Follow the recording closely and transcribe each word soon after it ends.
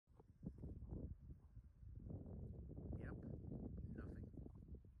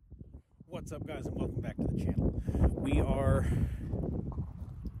What's up, guys, and welcome back to the channel. We are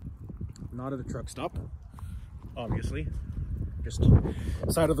not at a truck stop, obviously, just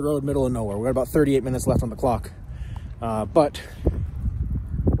side of the road, middle of nowhere. We got about 38 minutes left on the clock, but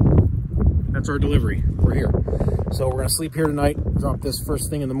that's our delivery. We're here, so we're gonna sleep here tonight, drop this first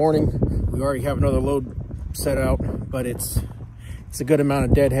thing in the morning. We already have another load set out, but it's a good amount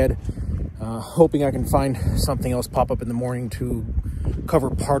of deadhead. Hoping I can find something else pop up in the morning to cover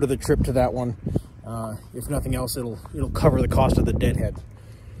part of the trip to that one. If nothing else, it'll cover the cost of the deadhead.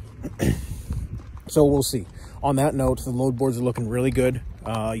 So we'll see. On that note, the load boards are looking really good.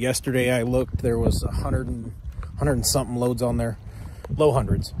 Yesterday I looked, there was 100 and something loads on there, low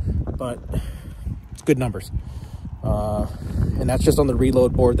hundreds, but it's good numbers. And that's just on the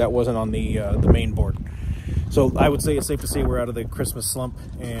reload board. That wasn't on the main board. So I would say it's safe to say we're out of the Christmas slump,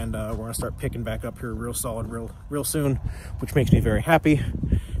 and we're gonna start picking back up here real solid real soon, which makes me very happy,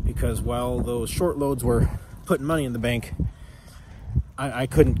 because while those short loads were putting money in the bank, I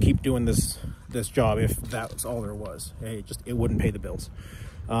couldn't keep doing this job if that was all there was. It wouldn't pay the bills.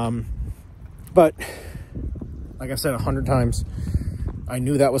 But like I said 100 times, I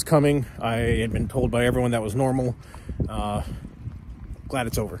knew that was coming. I had been told by everyone that was normal. Glad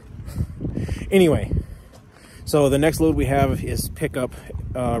it's over. Anyway, so the next load we have is pickup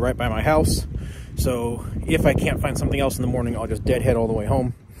right by my house. So if I can't find something else in the morning, I'll just deadhead all the way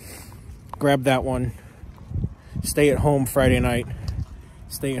home, grab that one, stay at home Friday night,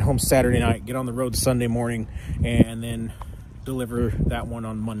 stay at home Saturday night, get on the road Sunday morning, and then deliver that one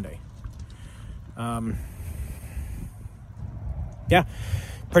on Monday. Yeah,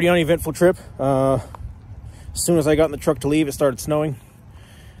 pretty uneventful trip. As soon as I got in the truck to leave, it started snowing.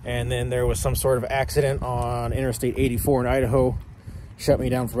 And then there was some sort of accident on Interstate 84 in Idaho. Shut me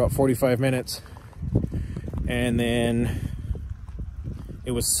down for about 45 minutes. And then it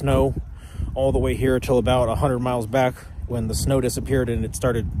was snow all the way here till about 100 miles back, when the snow disappeared and it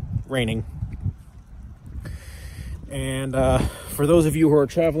started raining. And for those of you who are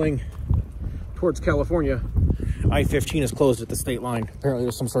traveling towards California, I-15 is closed at the state line. Apparently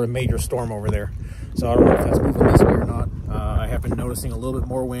there's some sort of major storm over there. So I don't know if that's moving this way or not. I have been noticing a little bit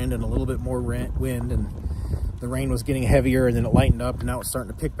more wind and a little bit more wind, and the rain was getting heavier, and then it lightened up, and now it's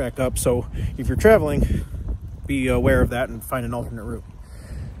starting to pick back up. So if you're traveling, be aware of that and find an alternate route.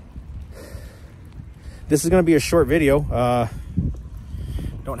 This is going to be a short video.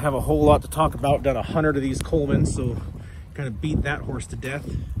 Don't have a whole lot to talk about. Done 100 of these Colemans, so kind of beat that horse to death.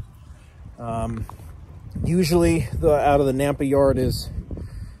 Usually out of the Nampa yard is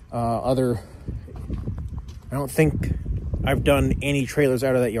I don't think I've done any trailers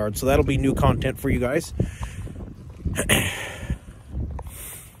out of that yard, so that'll be new content for you guys.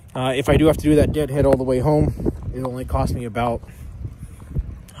 If I do have to do that deadhead all the way home, it'll only cost me about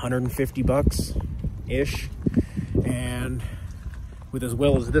 150 bucks ish, and with as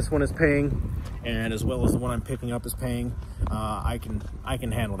well as this one is paying, and as well as the one I'm picking up is paying, I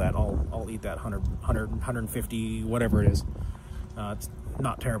can handle that. I'll eat that 150, whatever it is. It's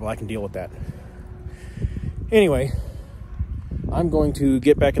not terrible. I can deal with that. Anyway, I'm going to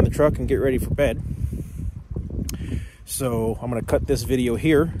get back in the truck and get ready for bed. So I'm going to cut this video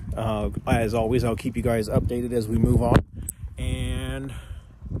here. As always, I'll keep you guys updated as we move on. And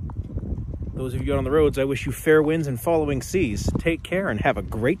those of you out on the roads, I wish you fair winds and following seas. Take care and have a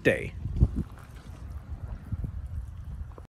great day.